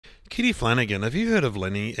Kitty Flanagan, have you heard of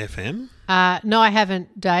Lenny FM? No, I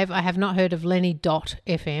haven't, Dave. I have not heard of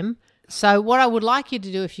Lenny.fm. So what I would like you to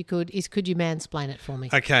do, if you could, is could you mansplain it for me?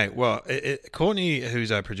 Okay, well, Courtney, who's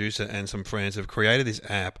our producer, and some friends have created this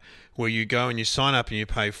app where you go and you sign up and you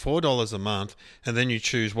pay $4 a month and then you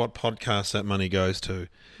choose what podcast that money goes to.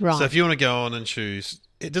 Right. So if you want to go on and choose...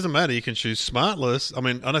 It doesn't matter. You can choose Smartless. I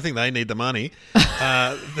mean, I don't think they need the money.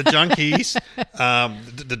 The Junkies,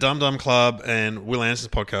 the Dum Dum Club, and Will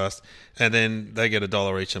Anderson's podcast, and then they get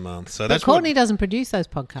 $1 each a month. So but Courtney doesn't produce those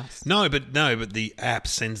podcasts. No, but the app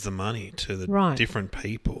sends the money to the different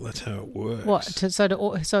people. That's how it works. What?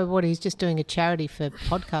 So what? He's just doing a charity for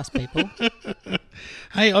podcast people.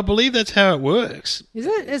 Hey, I believe that's how it works. Is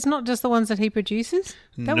it? It's not just the ones that he produces?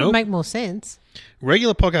 That would make more sense.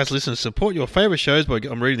 Regular podcast listeners support your favourite shows by,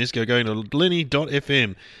 I'm reading this, going to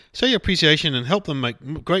lenny.fm. Show your appreciation and help them make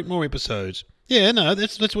more episodes. Yeah, no,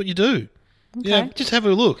 that's what you do. Okay. Yeah, just have a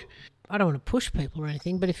look. I don't want to push people or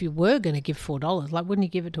anything, but if you were going to give $4, wouldn't you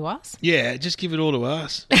give it to us? Yeah, just give it all to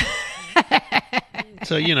us.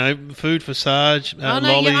 So, food for Sarge,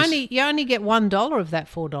 lollies. You only get $1 of that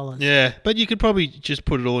 $4. Yeah, but you could probably just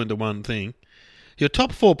put it all into one thing. Your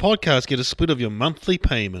top 4 podcasts get a split of your monthly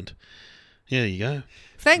payment. Yeah, there you go.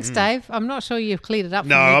 Thanks, Dave. I'm not sure you've cleared it up for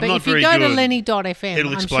me. I'm but not if you very go good. to lenny.fm,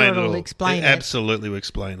 It'll I'm explain sure it'll it all. explain it. Absolutely will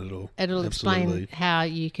explain it all. It'll explain how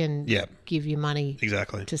you can give your money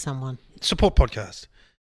to someone. Support podcast.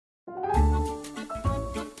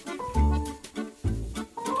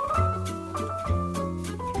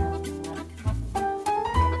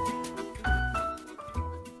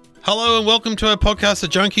 Hello and welcome to our podcast, The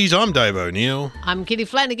Junkies. I'm Dave O'Neill. I'm Kitty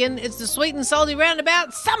Flanagan. It's the sweet and salty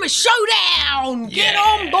roundabout Summer Showdown. Get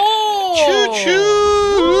on board. Choo-choo.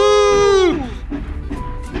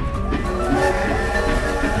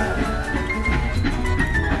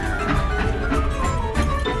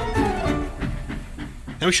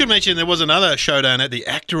 Now, we should mention there was another showdown at the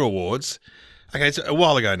Actor Awards. Okay, it's a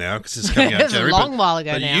while ago now because it's coming out in It's a January. long while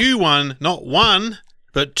ago now. You won not one,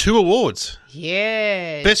 but 2 awards.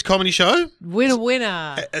 Yeah. Best comedy show.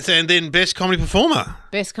 Winner. And then best comedy performer.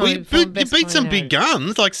 Best comedy performer. You beat some big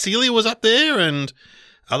guns. Like Celia was up there and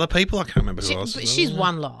other people. I can't remember who else. But she's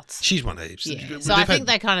won lots. She's won heaps. Yeah. So I think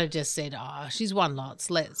they kind of just said, she's won lots.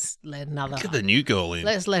 Let's let another. Get the new girl in.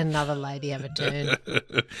 Let's let another lady have a turn.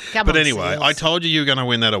 But anyway, I told you were going to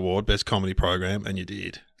win that award, best comedy program, and you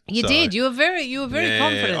did. You did. You were very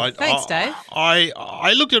confident. Thanks, Dave.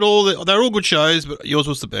 I looked at all. They're all good shows, but yours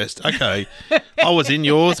was the best. Okay, I was in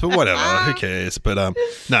yours, but whatever. Who cares? But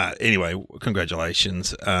anyway,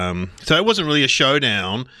 congratulations. So it wasn't really a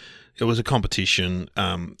showdown. It was a competition.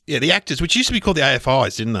 The actors, which used to be called the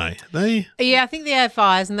AFIs, didn't they? Yeah, I think the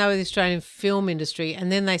AFIs, and they were the Australian film industry,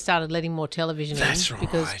 and then they started letting more television in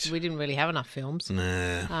because we didn't really have enough films.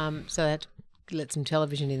 Nah. So they had to let some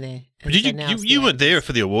television in there. But you weren't there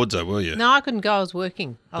for the awards, though, were you? No, I couldn't go. I was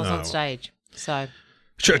working. I was on stage. So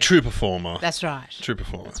a true performer. That's right. True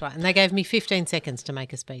performer. That's right. And they gave me 15 seconds to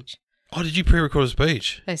make a speech. Oh, did you pre-record a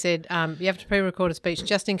speech? They said, you have to pre-record a speech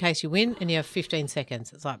just in case you win, and you have 15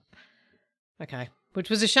 seconds. It's like, okay. Which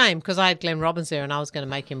was a shame because I had Glenn Robbins there and I was going to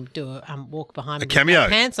make him do a walk behind me with cameo.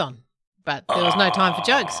 Pants on. But there was no time for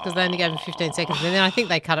jokes because they only gave him 15 seconds. And then I think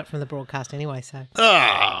they cut it from the broadcast anyway. So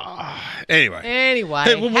Anyway. Hey,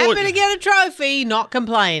 happy to get a trophy, not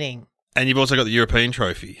complaining. And you've also got the European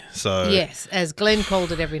trophy. So yes, as Glenn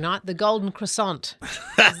called it every night, the Golden Croissant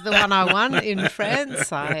is the one I won in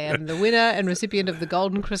France. I am the winner and recipient of the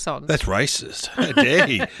Golden Croissant. That's racist. How dare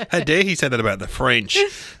he? How dare he say that about the French?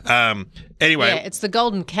 Anyway. Yeah, it's the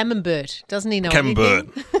Golden Camembert. Doesn't he know Camembert.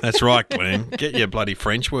 anything? That's right, Glenn. Get your bloody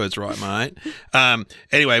French words right, mate.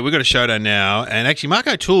 Anyway, we've got a showdown now. And actually, Mark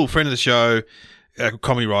O'Toole, friend of the show,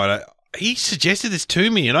 comedy writer, he suggested this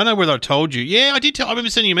to me, and I don't know whether I told you. Yeah, I did I remember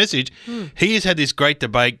sending you a message. He has had this great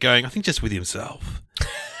debate going, I think just with himself.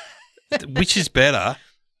 Which is better,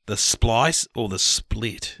 the Splice or the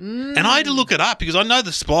Split? And I had to look it up because I know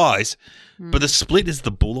the Splice, but the Split is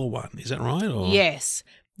the Buller one. Is that right? Or? Yes.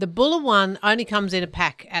 The Buller one only comes in a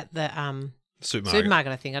pack at the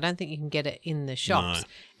supermarket, I think. I don't think you can get it in the shops. No.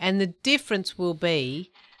 And the difference will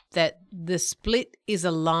be that the Split is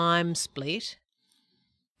a lime split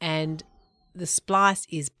and the Splice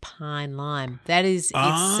is pine lime. That is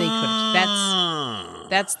its secret.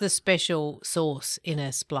 That's the special sauce in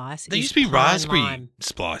a Splice. There used to be raspberry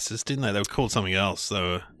splices, didn't they? They were called something else.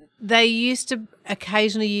 They used to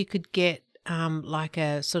occasionally you could get like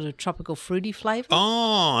a sort of tropical fruity flavour.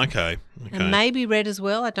 Oh, okay. And maybe red as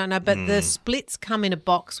well. I don't know. But the Splits come in a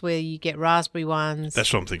box where you get raspberry ones.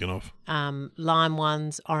 That's what I'm thinking of. Lime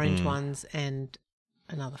ones, orange ones, and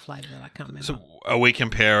another flavour that I can't remember. So are we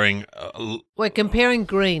comparing? We're comparing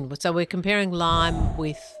green. So we're comparing lime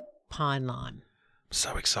with pine lime.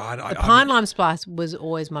 So excited! The pine lime Splice was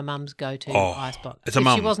always my mum's go-to ice block. It's a If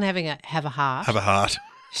mum. She wasn't having a have a heart. Have a heart.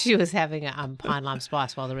 She was having a pine lime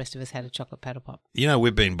Splice while the rest of us had a chocolate paddle pop. You know,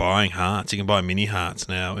 we've been buying hearts. You can buy mini hearts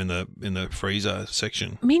now in the freezer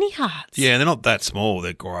section. Mini hearts? Yeah, they're not that small.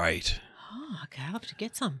 They're great. Oh, okay. I'll have to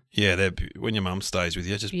get some. Yeah, when your mum stays with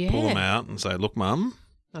you, just pull them out and say, "Look, mum."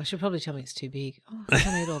 Oh, she'll probably tell me it's too big. Oh, I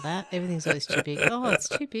can't eat all that. Everything's always too big. Oh, it's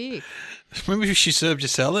too big. Remember she served you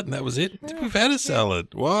salad and that was it? We've had a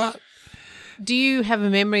salad. What? Do you have a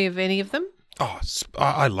memory of any of them? Oh,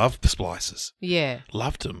 I love the Splices. Yeah.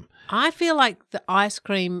 Loved them. I feel like the ice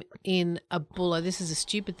cream in a bulla, this is a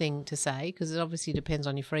stupid thing to say because it obviously depends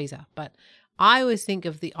on your freezer, but I always think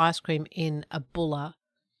of the ice cream in a bulla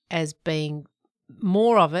as being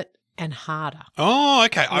more of it and harder. Oh,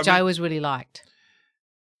 okay. Which I always really liked.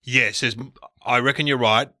 Yes, I reckon you're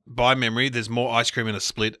right. By memory, there's more ice cream in a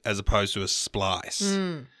split as opposed to a Splice.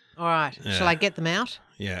 All right. Yeah. Shall I get them out?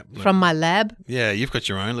 Yeah. From my lab? Yeah, you've got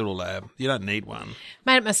your own little lab. You don't need one.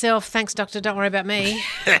 Made it myself. Thanks, doctor. Don't worry about me.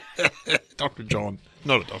 Dr. John.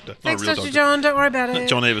 Not a doctor. Thanks, not a real Dr. doctor. John. Don't worry about it.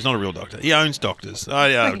 John Evers, not a real doctor. He owns doctors.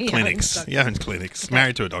 Clinics. He owns clinics. Okay.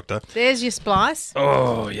 Married to a doctor. There's your Splice.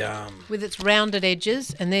 Oh, yum. With its rounded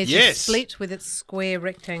edges. And there's your split with its square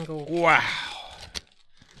rectangle. Wow.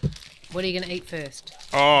 What are you going to eat first?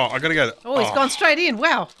 Oh, I got to go. Oh, he's gone straight in.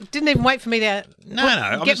 Wow. Didn't even wait for me to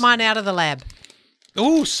get mine out of the lab.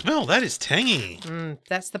 Oh, smell. That is tangy.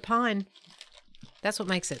 That's the pine. That's what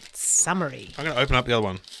makes it summery. I'm going to open up the other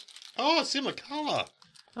one. Oh, similar colour.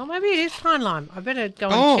 Oh, maybe it is pine lime. I better go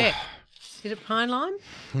and check. Is it pine lime?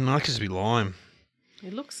 No, it could be lime.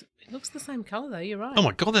 It looks the same colour, though. You're right. Oh,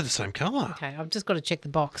 my God, they're the same colour. Okay, I've just got to check the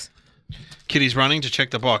box. Kitty's running to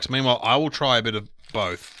check the box. Meanwhile, I will try a bit of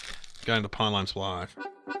both. Going to Pine Lime Splice.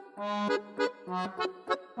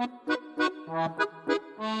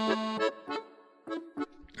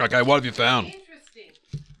 Okay, what have you found? Interesting.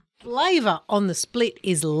 Flavour on the split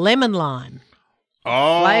is lemon lime.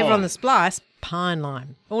 Oh. Flavour on the Splice, pine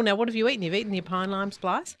lime. Oh, now what have you eaten? You've eaten your pine lime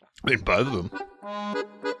Splice? I've eaten both of them.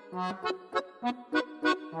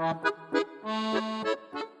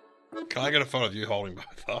 Can I get a photo of you holding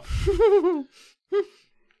both up?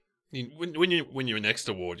 When you're next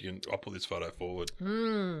award, I'll put this photo forward.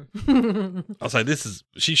 I'll say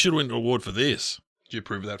she should win an award for this. Do you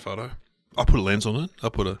approve of that photo? I'll put a lens on it.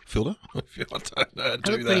 I'll put a filter. I don't know how to do that.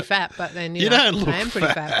 I look pretty fat, but then you don't look I am pretty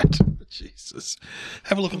fat. Jesus.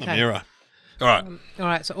 Have a look in the mirror. All right. All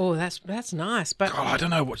right. So, that's nice. But God, I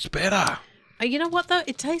don't know what's better. You know what, though?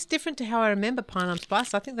 It tastes different to how I remember Pine Lime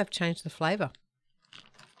Splice. I think they've changed the flavour.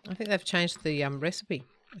 I think they've changed the recipe.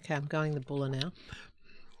 Okay, I'm going the bulla now.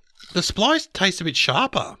 The Splice tastes a bit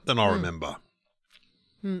sharper than I remember.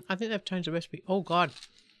 I think they've changed the recipe. Oh, God.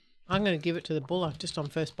 I'm going to give it to the bulla just on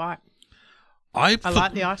first bite. I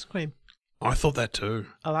like the ice cream. I thought that too.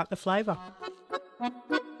 I like the flavour.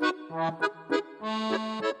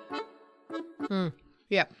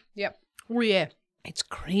 Yep. Oh, yeah. It's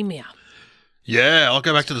creamier. Yeah, I'll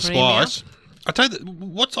go back to the Splice. I tell you,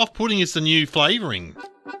 what's off-putting is the new flavouring.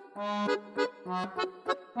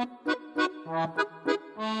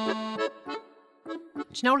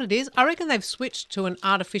 Do you know what it is? I reckon they've switched to an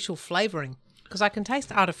artificial flavouring because I can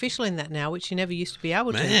taste artificial in that now, which you never used to be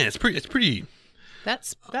able to. Man, it's pretty.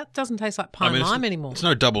 That doesn't taste like pine lime anymore. It's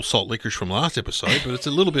no double salt licorice from last episode, but it's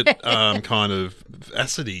a little bit kind of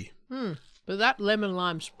acidy. But that lemon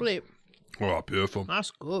lime split. Oh, beautiful.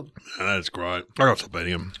 That's good. Yeah, that's great. I got to stop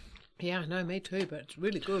eating them. Yeah, I know, me too, but it's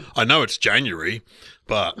really good. I know it's January,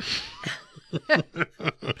 but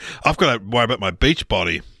I've got to worry about my beach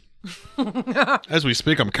body. As we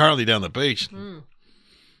speak, I'm currently down the beach.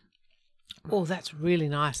 Oh, that's really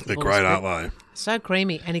nice. They're great, aren't they? So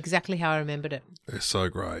creamy and exactly how I remembered it. They're so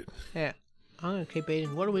great. Yeah. I'm going to keep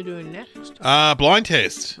eating. What are we doing next? Blind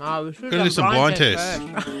test. Oh, we should do some blind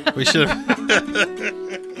tests. We should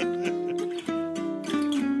have.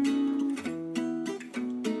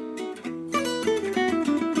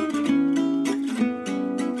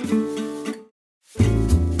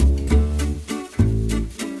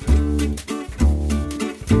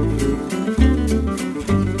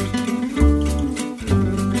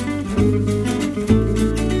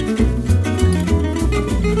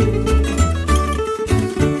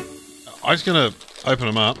 I'm just going to open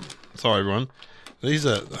them up. Sorry, everyone. These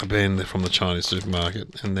are they're from the Chinese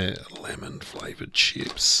supermarket, and they're lemon-flavoured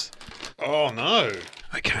chips. Oh, no.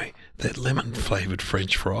 Okay, they're lemon-flavoured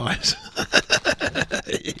French fries.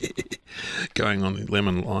 Going on the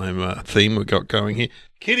lemon-lime theme we've got going here.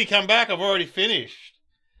 Kitty, come back. I've already finished.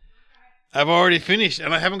 I've already finished,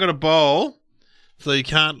 and I haven't got a bowl, so you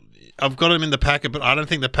can't. I've got them in the packet, but I don't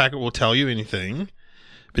think the packet will tell you anything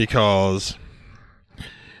because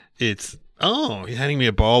it's. Oh, you're handing me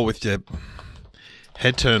a bowl with your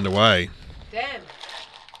head turned away. Damn.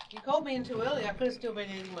 You called me in too early. I could have still been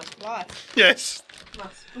eating my Splice. Yes. My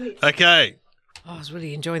split. Okay. Oh, I was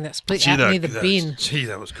really enjoying that split out near the bin. Gee,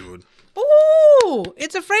 that was good. Ooh,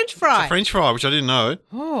 it's a French fry. It's a French fry, which I didn't know.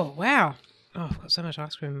 Oh, wow. Oh, I've got so much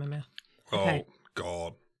ice cream in my mouth. Okay. Oh,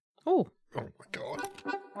 God. Oh. Oh, my God.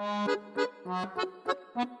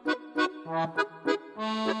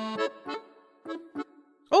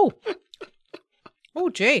 Oh. Oh,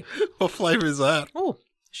 gee. What flavour is that? Oh,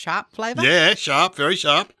 sharp flavour? Yeah, sharp, very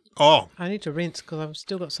sharp. Oh. I need to rinse because I've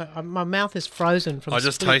still got my mouth is frozen from I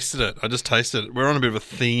just tasted it. We're on a bit of a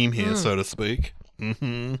theme here, so to speak.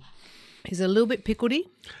 Mm-hmm. Is it a little bit pickledy?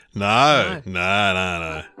 No.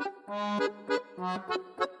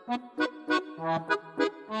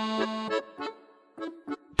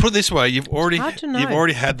 Put it this way, you've already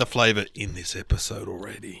had the flavour in this episode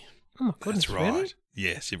already. Oh my goodness, That's right. really?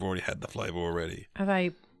 Yes, you've already had the flavour already. Are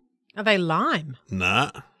they lime?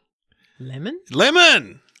 Nah. Lemon?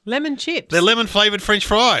 Lemon Chips. They're lemon flavoured French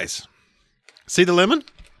fries. See the lemon?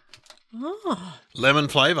 Oh. Lemon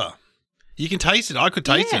flavour. You can taste it. I could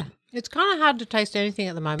taste it. It's kind of hard to taste anything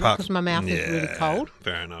at the moment because my mouth is really cold.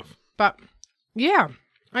 Fair enough. But, yeah,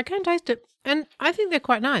 I can taste it. And I think they're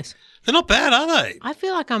quite nice. They're not bad, are they? I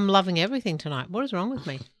feel like I'm loving everything tonight. What is wrong with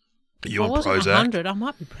me? You on I wasn't Prozac? 100. I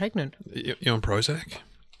might be pregnant. You on Prozac?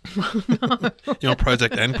 You're on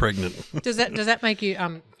Prozac and pregnant. Does that make you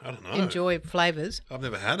I don't know. enjoy flavours? I've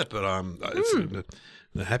never had it, but it's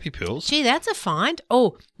the happy pills. Gee, that's a find.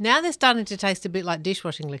 Oh, now they're starting to taste a bit like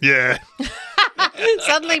dishwashing liquid. Yeah.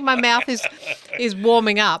 Suddenly my mouth is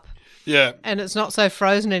warming up. Yeah. And it's not so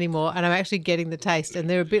frozen anymore, and I'm actually getting the taste, and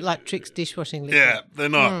they're a bit like Trix dishwashing liquid. Yeah, they're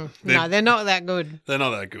not. No, they're not that good. They're not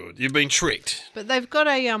that good. You've been tricked. But they've got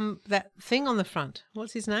a that thing on the front.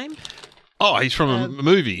 What's his name? Oh, he's from a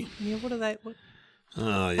movie. Yeah, what are they?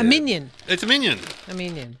 Oh, yeah. A minion. It's a minion. A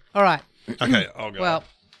minion. All right. Okay, I'll go. Well,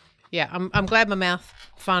 yeah, I'm glad my mouth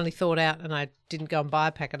finally thawed out, and I didn't go and buy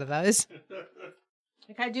a packet of those.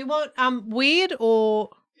 Okay, do you want weird or?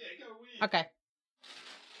 Yeah, go weird. Okay.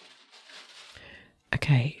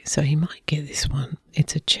 Okay, so he might get this one.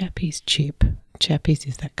 It's a Chappie's chip. Chappie's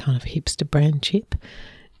is that kind of hipster brand chip.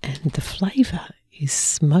 And the flavour is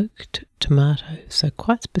smoked tomato. So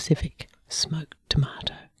quite specific. Smoked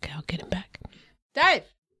tomato. Okay, I'll get him back. Dave!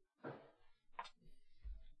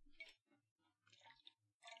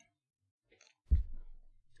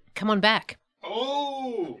 Come on back.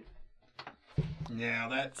 Oh! Now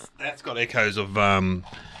that's got echoes of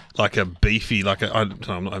like a beefy,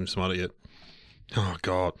 I'm not smart yet. Oh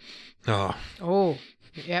God. Oh,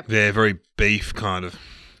 yep. Yeah, very beef kind of.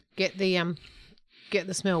 Get the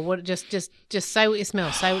smell. What? Just say what you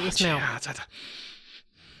smell. Say what you smell.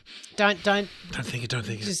 Don't think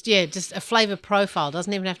it. Just a flavour profile.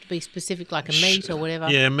 Doesn't even have to be specific, like a meat or whatever.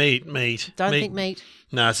 Yeah, meat. Don't think meat.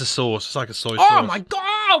 No, it's a sauce. It's like a soy sauce. Oh my God!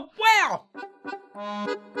 Oh, wow!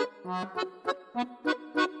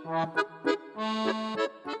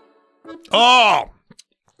 Oh!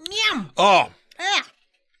 Yum! Oh! Ah,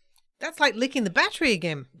 that's like licking the battery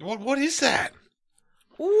again. What is that?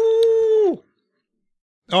 Ooh!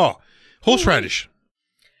 Oh, horseradish.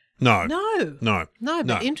 No. No,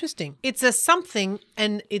 but interesting. It's a something,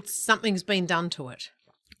 and something's been done to it.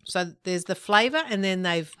 So there's the flavour, and then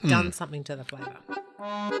they've done something to the flavour.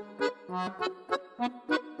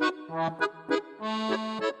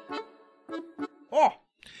 Oh.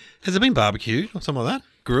 Has it been barbecued or something like that?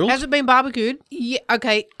 Grilled? Has it been barbecued? Yeah.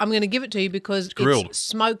 Okay, I'm going to give it to you because grilled. It's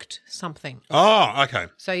smoked something. Oh, okay.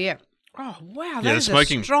 So, yeah. Oh, wow. That is a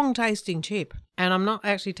strong tasting chip. And I'm not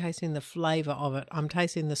actually tasting the flavour of it. I'm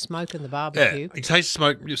tasting the smoke and the barbecue. Yeah, it tastes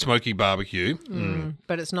smoky barbecue.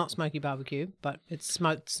 But it's not smoky barbecue, but it's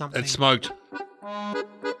smoked something. It's smoked.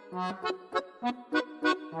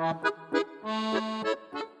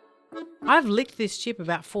 I've licked this chip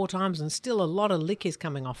about 4 times and still a lot of lick is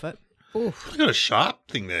coming off it. Oof. I've got a sharp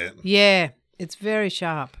thing there. Yeah, it's very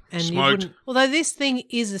sharp. And smoked. Although this thing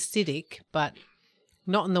is acidic, but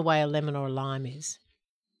not in the way a lemon or a lime is.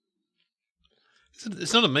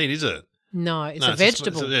 It's not a meat, is it? No, it's a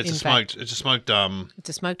vegetable. It's a smoked. It's a smoked. It's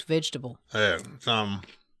a smoked vegetable. Yeah, it's not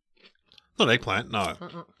eggplant. No,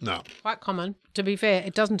 no. Quite common. To be fair,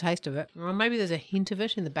 it doesn't taste of it. Well, maybe there's a hint of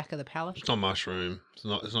it in the back of the palate. It's not mushroom.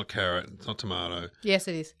 It's not carrot. It's not tomato. Yes,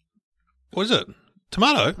 it is. What is it?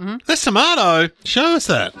 Tomato. Mm-hmm. That's tomato. Show us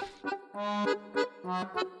that.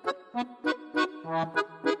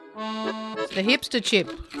 It's the hipster chip,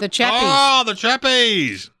 the chappies. Oh, the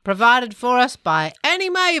chappies. Provided for us by Annie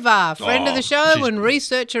Maver, friend of the show she's- and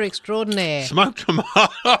researcher extraordinaire. Smoked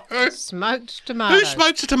tomato. Smoked tomatoes. Who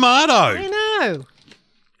smokes a tomato? I know.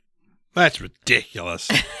 That's ridiculous.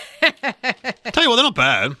 Tell you what, they're not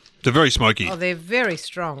bad. They're very smoky. Oh, they're very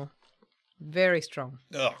strong. Very strong.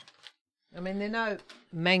 Ugh. I mean, they're no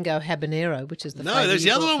mango habanero, which is the No, flavour there's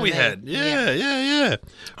you the other bought one for we me. had. Yeah.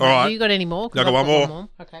 All Have right. you got any more? 'Cause I got I've one more.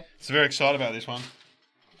 Okay. So very excited about this one.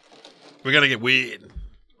 We're going to get weird.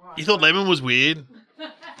 You thought lemon was weird?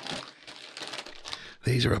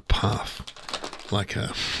 These are a puff. Like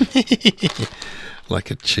a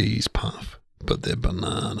like a cheese puff, but they're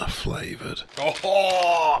banana flavoured.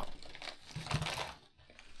 Oh!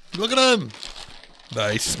 Look at them.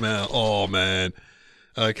 They smell. Oh, man.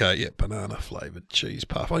 Okay, yeah, banana flavoured cheese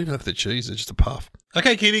puff. I don't even know if they're cheese. They're just a puff.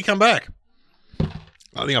 Okay, Kitty, come back.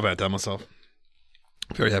 I think I've outdone myself.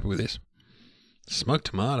 Very happy with this. Smoked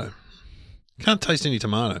tomato. Can't taste any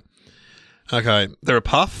tomato. Okay, they're a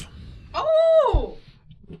puff. Oh!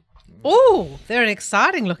 Oh, they're an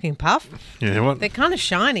exciting looking puff. Yeah, what? They're kind of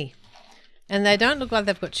shiny. And they don't look like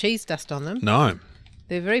they've got cheese dust on them. No.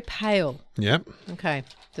 They're very pale. Yep. Okay.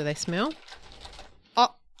 Do they smell?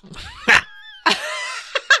 Oh.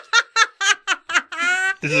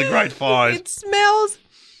 This is a great find. It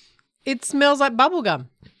smells like bubble gum.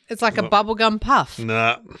 It's like a bubble gum puff.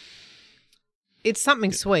 Nah. It's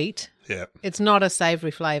something sweet. Yep. It's not a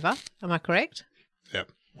savoury flavour. Am I correct?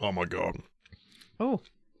 Yep. Oh, my God. Oh.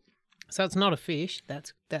 So it's not a fish.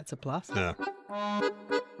 That's a plus. No.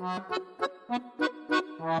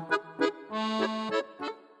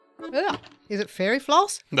 Ugh. Is it fairy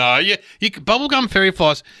floss? No, yeah. Bubblegum fairy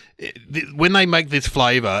floss, when they make this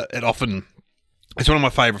flavour, it's one of my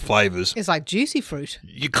favourite flavours. It's like juicy fruit.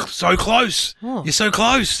 You're so close. Oh. You're so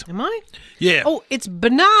close. Am I? Yeah. Oh, it's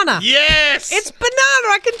banana. Yes. It's banana.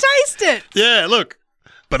 I can taste it. Yeah, look.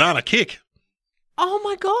 Banana kick. Oh,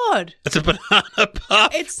 my God. It's a banana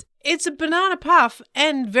puff. It's a banana puff,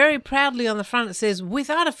 and very proudly on the front it says,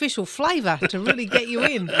 with artificial flavour to really get you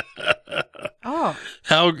in. Oh.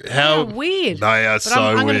 How weird. They are But so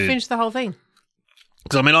I'm going to weird. finish the whole thing.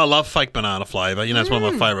 Because, I mean, I love fake banana flavour. You know, it's one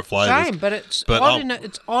of my favourite flavours. Same, but it's But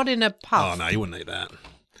it's odd in a puff. Oh, no, you wouldn't eat that.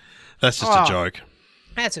 That's just Oh. a joke.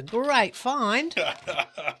 That's a great find.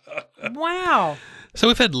 Wow. So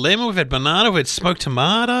we've had lemon, we've had banana, we've had smoked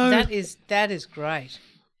tomato. That is great.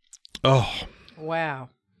 Oh, Wow.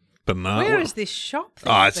 banana. Where is this shop? that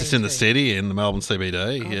Oh, you've it's just been in the to? city in the Melbourne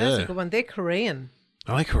CBD. Oh, yeah. that's a good one. They're Korean.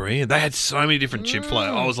 Oh, they're Korean. They had so many different chip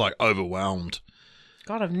flavors. I was like overwhelmed.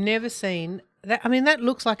 God, I've never seen that. I mean, that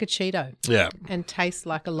looks like a Cheeto Yeah. and tastes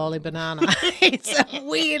like a lolly banana. It's a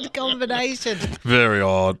weird combination. Very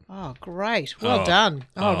odd. Oh, great. Well Oh. done.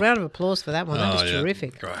 Oh, Oh. round of applause for that one. That Oh, was yeah.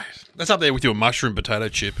 terrific. Great. That's up there with your mushroom potato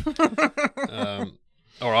chip.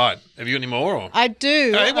 All right. Have you got any more? Or? I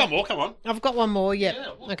do. Hey, one more. Come on. I've got one more. Yep.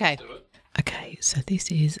 we'll Okay. do it. Okay, so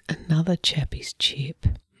this is another Chappie's chip.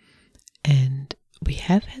 And we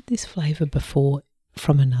have had this flavour before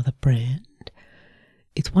from another brand.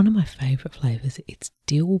 It's one of my favourite flavours. It's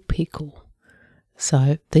dill pickle.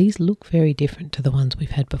 So these look very different to the ones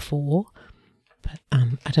we've had before. But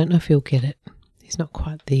I don't know if he'll get it. He's not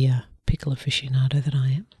quite the pickle aficionado that I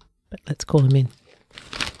am. But let's call him in.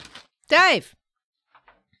 Dave!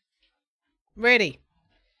 Ready.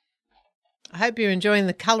 I hope you're enjoying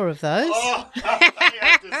the colour of those. Oh,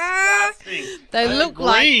 disgusting. They They're look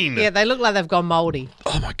green. they look like they've gone mouldy.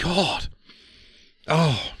 Oh, my God.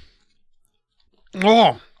 Oh.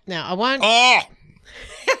 Oh. Now I won't. Oh.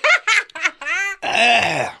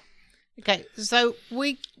 Ah. Okay, so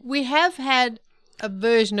we have had a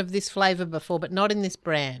version of this flavour before, but not in this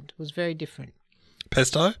brand. It was very different.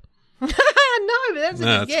 Pesto? No, but that's a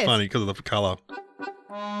No, good it's guess. funny because of the colour.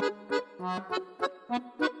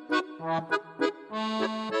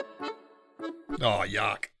 Oh,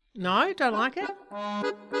 yuck. No, don't like it.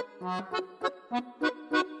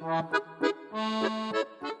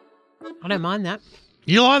 I don't mind that.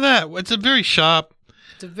 You like that? It's a very sharp.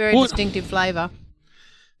 It's a very What? distinctive flavour.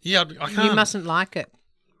 Yeah, I can't. You mustn't like it.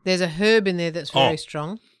 There's a herb in there that's very Oh.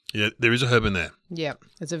 strong. Yeah, there is a herb in there. Yeah,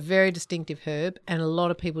 it's a very distinctive herb, and a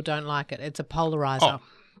lot of people don't like it. It's a polarizer. Oh.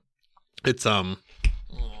 It's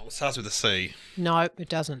it starts with a C. No, it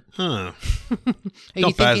doesn't. Huh. Are you Not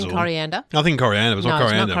thinking basil. coriander? I think coriander. It's No, not it's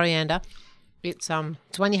coriander. not coriander.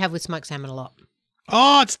 It's one you have with smoked salmon a lot.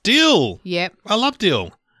 Oh, it's dill. Yep. I love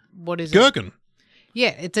dill. What is it? Gherkin. Yeah,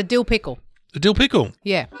 it's a dill pickle. The dill pickle.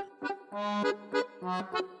 Yeah.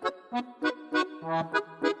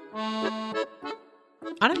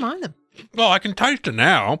 I don't mind them. Oh, I can taste it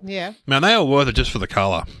now. Yeah. Man, they are worth it just for the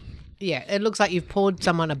colour. Yeah, it looks like you've poured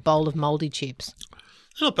someone a bowl of mouldy chips.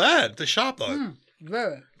 It's not bad. They're sharp, though.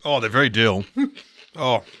 Very. Oh, they're very dill.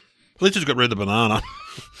 Oh, at least it's got rid of the banana.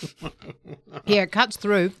 Yeah, it cuts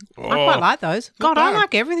through. I quite like those. God, I bad.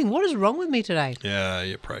 like everything. What is wrong with me today? Yeah,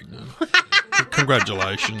 you're pregnant.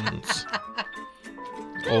 Congratulations.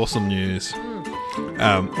 Awesome news.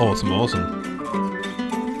 Awesome.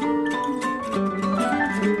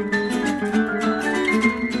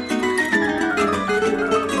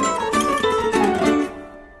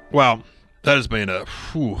 Well, that has been a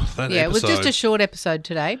that Yeah, episode. it was just a short episode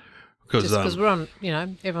today. because Because we're on,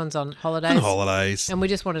 everyone's on holidays. on holidays. And we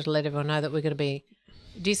just wanted to let everyone know that we're going to be,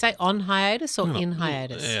 do you say on hiatus or in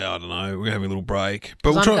hiatus? Yeah, I don't know. We're having a little break, but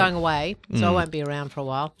we'll I'm try. going away, so I won't be around for a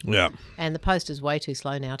while. Yeah. And the post is way too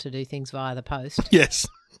slow now to do things via the post. Yes.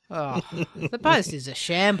 Oh, the post is a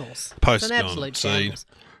shambles. Post it's an gone, absolute see. shambles.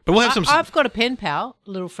 But we'll have some. I've got a pen pal,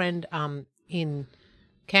 a little friend in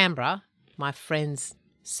Canberra, my friend's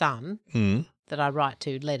son, that I write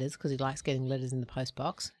to letters because he likes getting letters in the post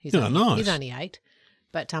box. He's nice. He's only 8.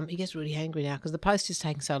 But he gets really angry now because the post is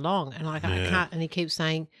taking so long. And I can't. And he keeps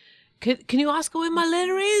saying, can you ask her where my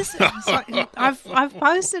letter is? It's like, I've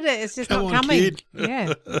posted it. It's just Come not on, coming. kid.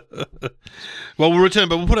 Yeah. Well, we'll return,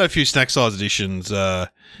 but we'll put out a few snack size editions.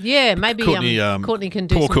 Yeah, maybe Courtney, can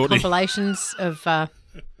do poor some Courtney. compilations of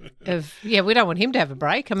we don't want him to have a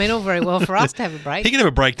break. I mean, all very well for us to have a break. He can have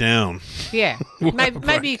a breakdown. Yeah, We'll have a break.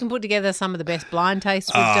 maybe you can put together some of the best blind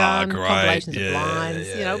tastes we've done, great. compilations Yeah, of blinds.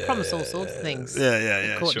 yeah, promise all sorts of things.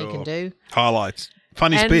 Yeah, Courtney sure. can do. Highlights,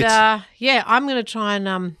 funny And spits. I'm going to try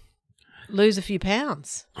and lose a few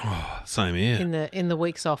pounds Same here. in the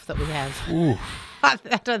weeks off that we have. Ooh. I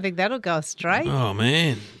don't think that'll go straight. Oh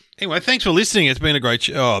man. Anyway, thanks for listening. It's been a great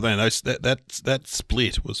show. Oh man, that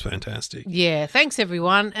split was fantastic. Yeah, thanks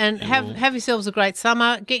everyone, and have yourselves a great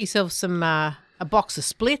summer. Get yourself some a box of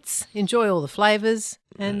splits. Enjoy all the flavours,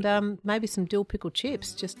 and maybe some dill pickle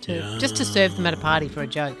chips just to serve them at a party for a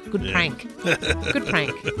joke. Good prank, good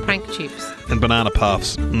prank chips. And banana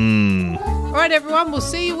puffs. All right, everyone. We'll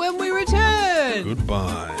see you when we return.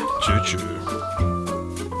 Goodbye. Choo choo.